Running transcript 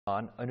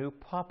On a new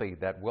puppy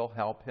that will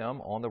help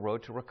him on the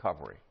road to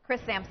recovery. Chris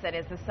Sampson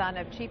is the son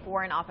of Chief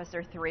Warrant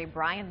Officer 3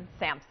 Brian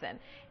Sampson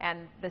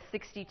and the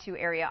 62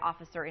 area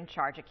officer in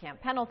charge at Camp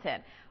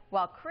Pendleton.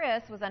 While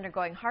Chris was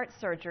undergoing heart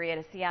surgery at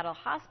a Seattle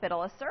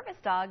hospital, a service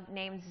dog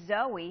named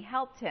Zoe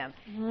helped him.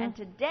 And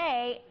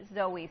today,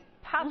 Zoe's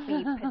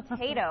puppy,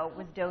 Potato,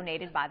 was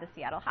donated by the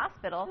Seattle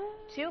hospital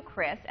to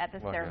Chris at the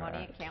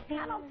ceremony at Camp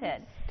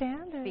Pendleton.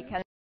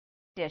 Because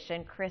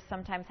Chris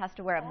sometimes has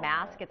to wear a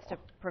mask. It's to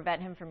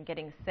prevent him from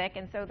getting sick.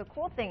 And so the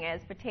cool thing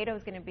is Potato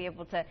is going to be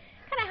able to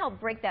kind of help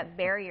break that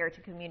barrier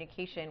to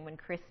communication when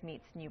Chris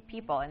meets new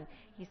people. And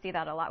you see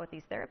that a lot with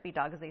these therapy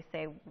dogs. They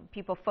say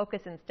people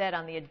focus instead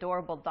on the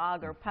adorable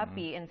dog or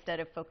puppy instead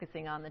of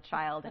focusing on the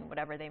child and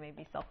whatever they may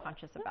be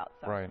self-conscious about.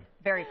 So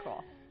very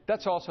cool.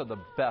 That's also the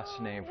best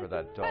name for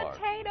that dog.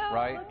 Potato.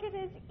 Right? Look at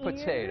his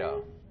ears.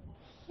 Potato.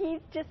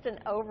 He's just an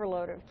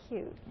overload of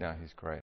cute. Yeah, he's great.